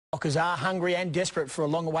Dockers are hungry and desperate for a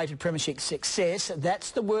long-awaited premiership success.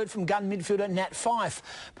 That's the word from gun midfielder Nat Fyfe.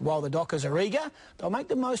 But while the Dockers are eager, they'll make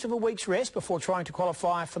the most of a week's rest before trying to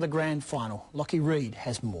qualify for the grand final. Lockie Reed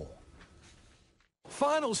has more.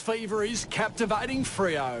 Finals fever is captivating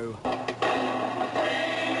Freo.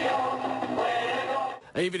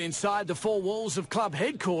 Even inside the four walls of club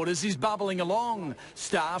headquarters is bubbling along.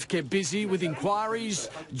 Staff kept busy with inquiries,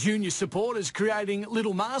 junior supporters creating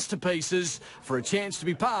little masterpieces for a chance to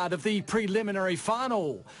be part of the preliminary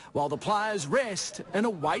final, while the players rest and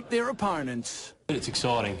await their opponents. It's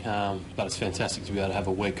exciting, but it's fantastic to be able to have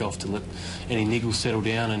a week off to let any niggles settle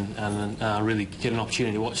down and really get an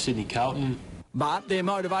opportunity to watch Sydney Carlton. But their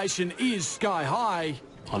motivation is sky high.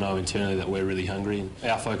 I know internally that we're really hungry and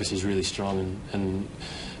our focus is really strong and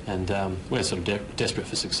we're sort of desperate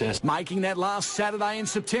for success. Making that last Saturday in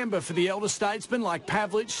September for the elder statesmen like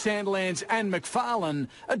Pavlich, Sandilands and McFarlane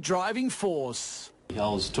a driving force. I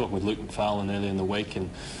was talking with Luke McFarlane earlier in the week and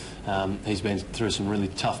he's been through some really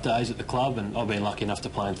tough days at the club, and I've been lucky enough to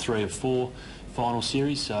play in 3 of 4 final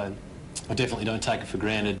series, so I definitely don't take it for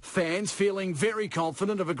granted. Fans feeling very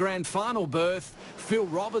confident of a grand final berth. Phil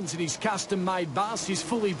Robbins in his custom-made bus is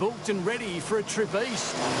fully booked and ready for a trip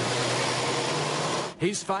east.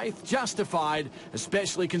 His faith justified,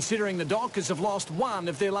 especially considering the Dockers have lost 1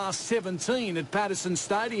 of their last 17 at Patterson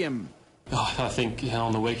Stadium. I think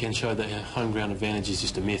on the weekend showed that home ground advantage is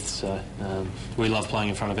just a myth, so we love playing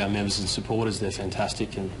in front of our members and supporters. They're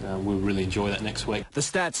fantastic and we'll really enjoy that next week. The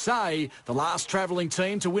stats say the last travelling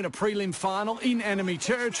team to win a prelim final in enemy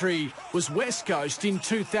territory was West Coast in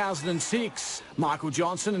 2006. Michael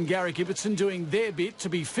Johnson and Garrick Ibbotson doing their bit to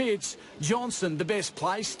be fit. Johnson the best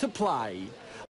place to play.